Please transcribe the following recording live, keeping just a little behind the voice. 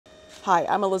Hi,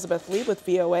 I'm Elizabeth Lee with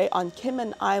VOA on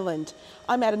Kinmen Island.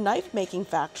 I'm at a knife-making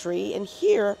factory, and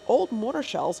here, old mortar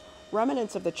shells,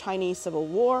 remnants of the Chinese Civil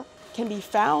War, can be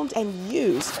found and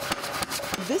used.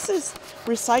 This is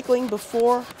recycling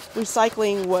before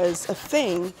recycling was a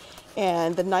thing,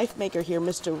 and the knife maker here,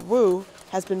 Mr. Wu,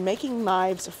 has been making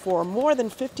knives for more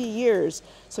than 50 years.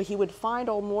 So he would find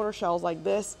old mortar shells like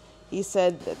this. He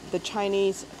said that the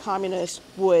Chinese communists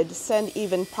would send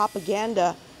even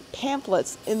propaganda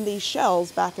pamphlets in these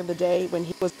shells back in the day when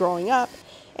he was growing up,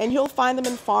 and you'll find them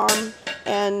in farm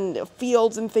and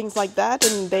fields and things like that,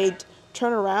 and they'd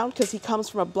turn around, because he comes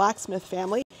from a blacksmith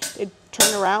family, they'd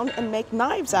turn around and make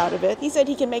knives out of it. He said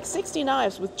he can make 60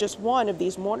 knives with just one of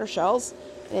these mortar shells,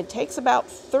 and it takes about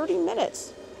 30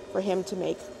 minutes for him to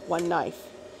make one knife.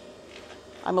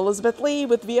 I'm Elizabeth Lee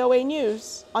with VOA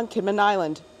News on Kinmen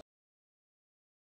Island.